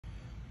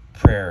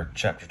Prayer,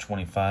 Chapter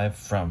 25,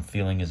 from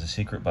Feeling is a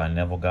Secret by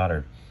Neville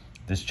Goddard.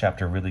 This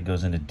chapter really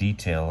goes into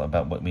detail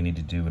about what we need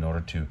to do in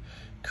order to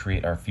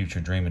create our future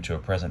dream into a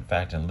present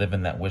fact and live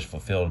in that wish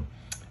fulfilled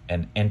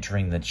and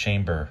entering the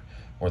chamber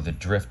or the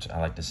drift, I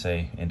like to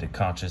say,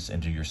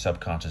 into your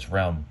subconscious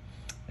realm.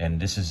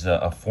 And this is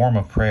a form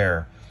of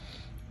prayer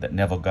that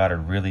Neville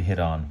Goddard really hit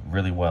on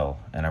really well,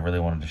 and I really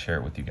wanted to share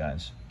it with you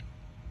guys.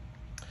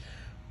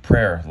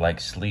 Prayer,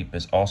 like sleep,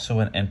 is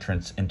also an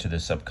entrance into the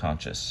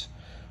subconscious.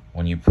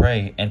 When you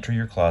pray, enter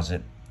your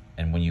closet,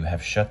 and when you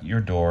have shut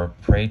your door,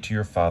 pray to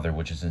your Father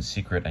which is in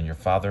secret, and your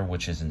Father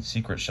which is in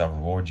secret shall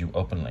reward you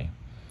openly.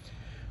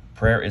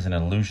 Prayer is an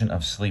illusion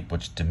of sleep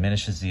which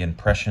diminishes the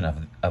impression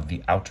of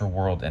the outer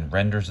world and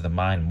renders the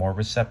mind more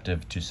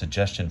receptive to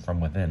suggestion from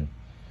within.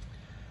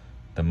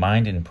 The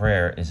mind in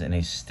prayer is in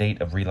a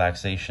state of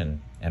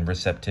relaxation and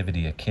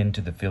receptivity akin to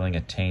the feeling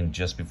attained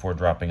just before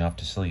dropping off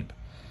to sleep.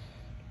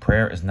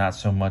 Prayer is not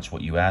so much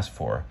what you ask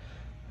for,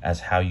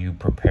 as how you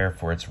prepare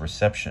for its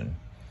reception.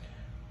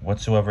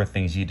 Whatsoever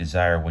things ye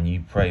desire when ye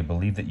pray,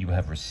 believe that you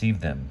have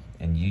received them,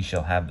 and ye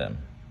shall have them.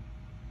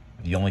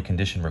 The only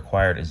condition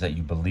required is that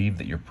you believe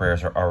that your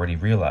prayers are already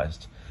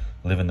realized.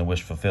 Live in the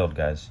wish fulfilled,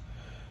 guys.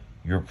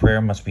 Your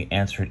prayer must be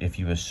answered if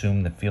you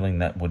assume the feeling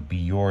that would be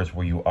yours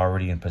were you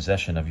already in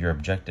possession of your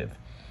objective.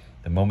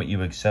 The moment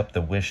you accept the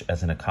wish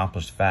as an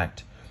accomplished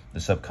fact, the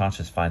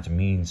subconscious finds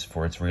means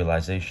for its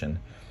realization.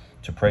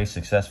 To pray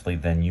successfully,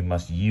 then, you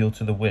must yield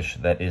to the wish,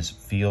 that is,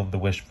 feel the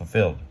wish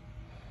fulfilled.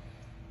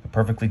 The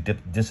perfectly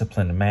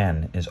disciplined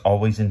man is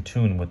always in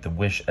tune with the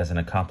wish as an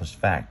accomplished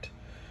fact.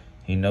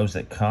 He knows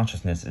that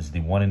consciousness is the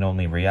one and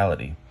only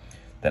reality,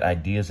 that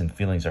ideas and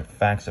feelings are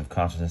facts of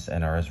consciousness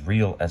and are as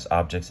real as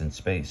objects in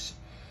space.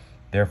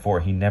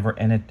 Therefore, he never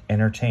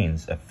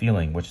entertains a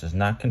feeling which does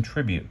not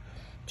contribute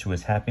to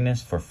his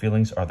happiness, for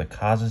feelings are the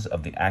causes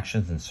of the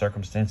actions and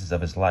circumstances of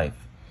his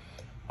life.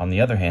 On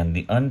the other hand,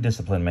 the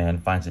undisciplined man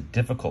finds it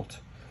difficult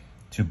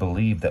to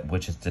believe that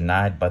which is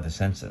denied by the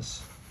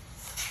senses,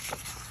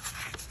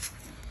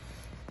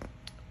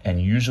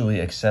 and usually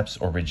accepts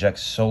or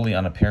rejects solely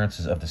on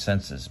appearances of the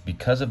senses.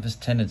 Because of this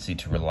tendency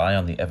to rely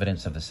on the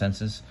evidence of the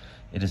senses,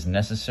 it is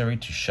necessary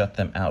to shut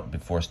them out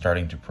before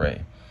starting to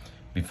pray,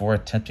 before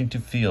attempting to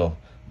feel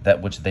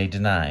that which they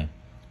deny.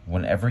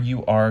 Whenever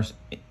you are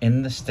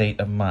in the state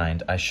of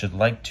mind, I should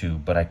like to,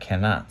 but I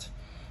cannot,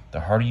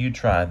 the harder you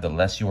try, the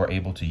less you are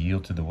able to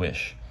yield to the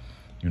wish.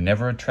 You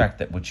never attract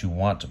that which you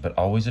want, but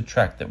always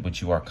attract that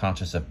which you are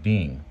conscious of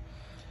being.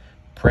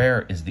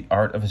 Prayer is the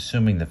art of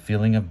assuming the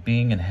feeling of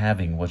being and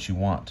having what you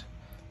want,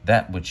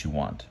 that which you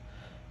want.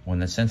 When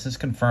the senses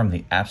confirm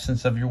the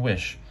absence of your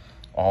wish,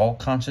 all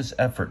conscious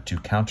effort to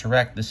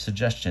counteract this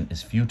suggestion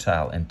is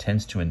futile and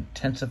tends to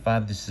intensify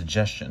the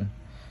suggestion.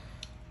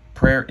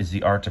 Prayer is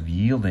the art of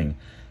yielding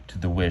to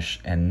the wish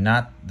and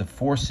not the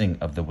forcing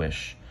of the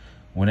wish.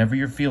 Whenever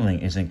your feeling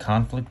is in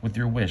conflict with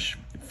your wish,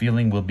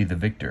 feeling will be the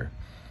victor.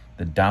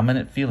 The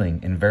dominant feeling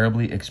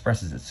invariably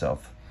expresses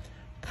itself.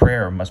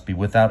 Prayer must be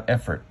without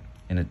effort.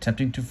 In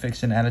attempting to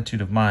fix an attitude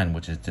of mind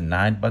which is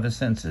denied by the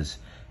senses,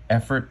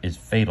 effort is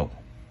fatal.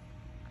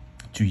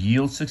 To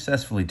yield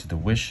successfully to the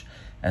wish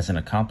as an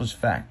accomplished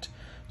fact,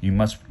 you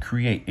must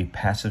create a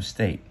passive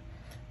state,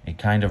 a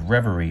kind of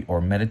reverie or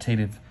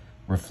meditative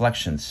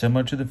reflection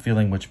similar to the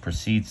feeling which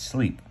precedes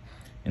sleep.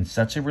 In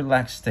such a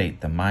relaxed state,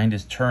 the mind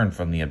is turned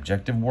from the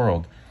objective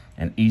world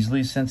and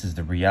easily senses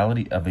the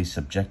reality of a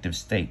subjective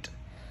state.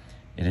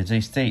 It is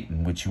a state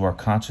in which you are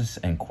conscious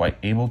and quite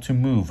able to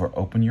move or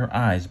open your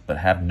eyes, but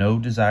have no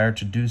desire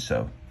to do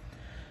so.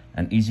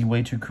 An easy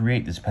way to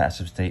create this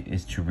passive state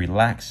is to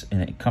relax in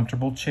a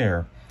comfortable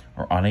chair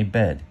or on a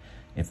bed.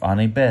 If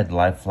on a bed,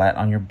 lie flat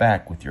on your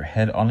back with your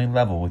head on a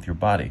level with your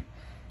body.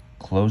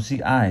 Close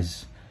the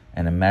eyes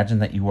and imagine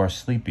that you are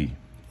sleepy.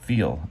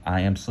 Feel,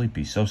 I am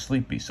sleepy, so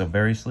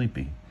very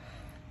sleepy.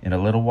 In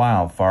a little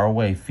while, far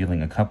away,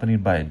 feeling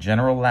accompanied by a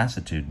general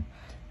lassitude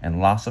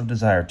and loss of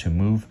desire to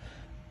move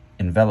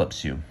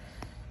envelops you.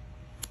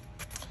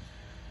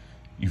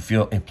 You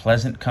feel a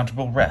pleasant,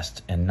 comfortable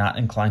rest and not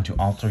inclined to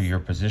alter your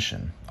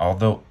position,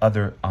 although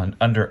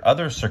under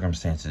other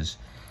circumstances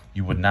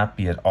you would not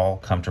be at all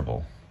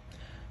comfortable.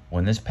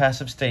 When this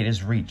passive state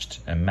is reached,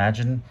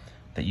 imagine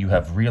that you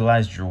have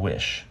realized your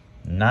wish.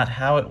 Not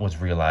how it was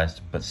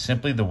realized, but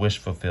simply the wish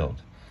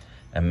fulfilled.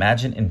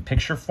 Imagine in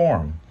picture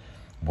form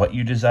what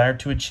you desire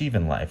to achieve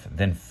in life,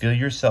 then feel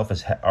yourself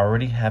as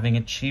already having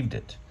achieved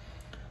it.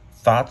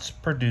 Thoughts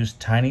produce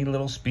tiny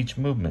little speech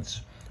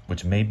movements,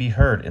 which may be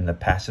heard in the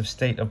passive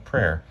state of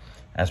prayer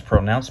as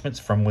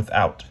pronouncements from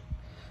without.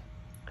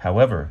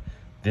 However,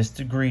 this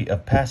degree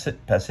of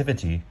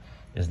passivity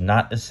is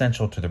not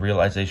essential to the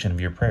realization of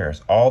your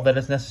prayers. All that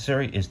is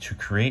necessary is to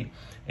create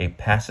a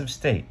passive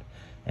state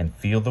and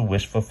feel the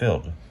wish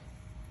fulfilled.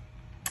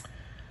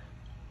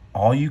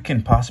 All you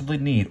can possibly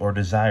need or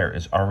desire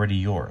is already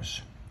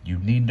yours. You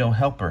need no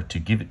helper to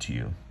give it to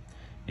you.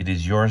 It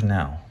is yours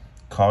now.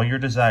 Call your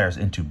desires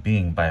into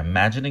being by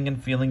imagining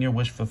and feeling your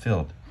wish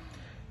fulfilled.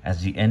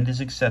 As the end is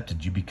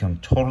accepted, you become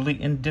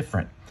totally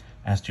indifferent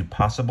as to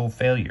possible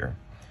failure.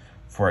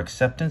 For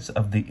acceptance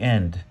of the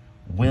end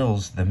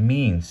wills the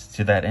means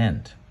to that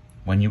end.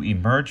 When you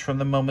emerge from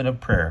the moment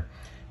of prayer,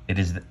 it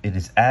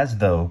is as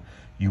though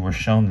you were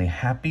shown the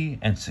happy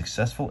and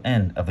successful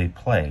end of a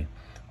play,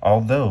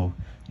 although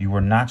you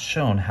were not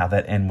shown how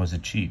that end was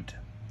achieved.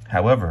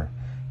 However,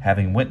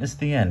 having witnessed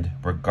the end,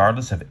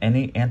 regardless of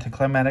any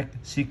anticlimactic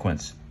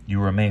sequence, you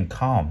remain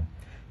calm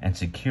and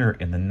secure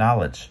in the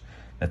knowledge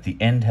that the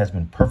end has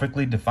been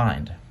perfectly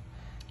defined.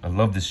 I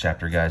love this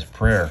chapter, guys.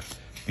 Prayer,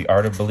 the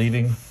Art of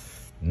Believing,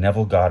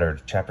 Neville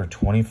Goddard, chapter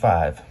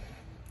 25.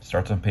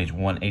 Starts on page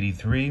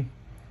 183.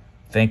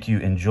 Thank you.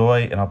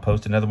 Enjoy, and I'll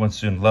post another one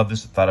soon. Love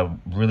this. Thought I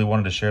really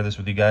wanted to share this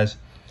with you guys.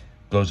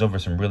 Goes over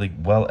some really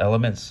well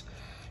elements,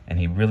 and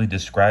he really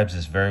describes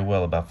this very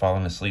well about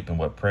falling asleep and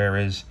what prayer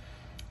is,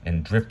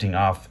 and drifting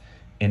off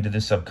into the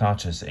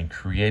subconscious and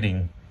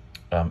creating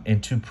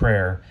into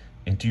prayer,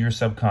 into your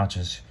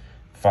subconscious,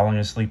 falling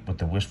asleep with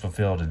the wish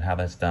fulfilled and how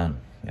that's done.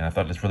 And I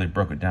thought this really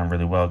broke it down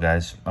really well,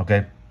 guys.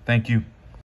 Okay, thank you.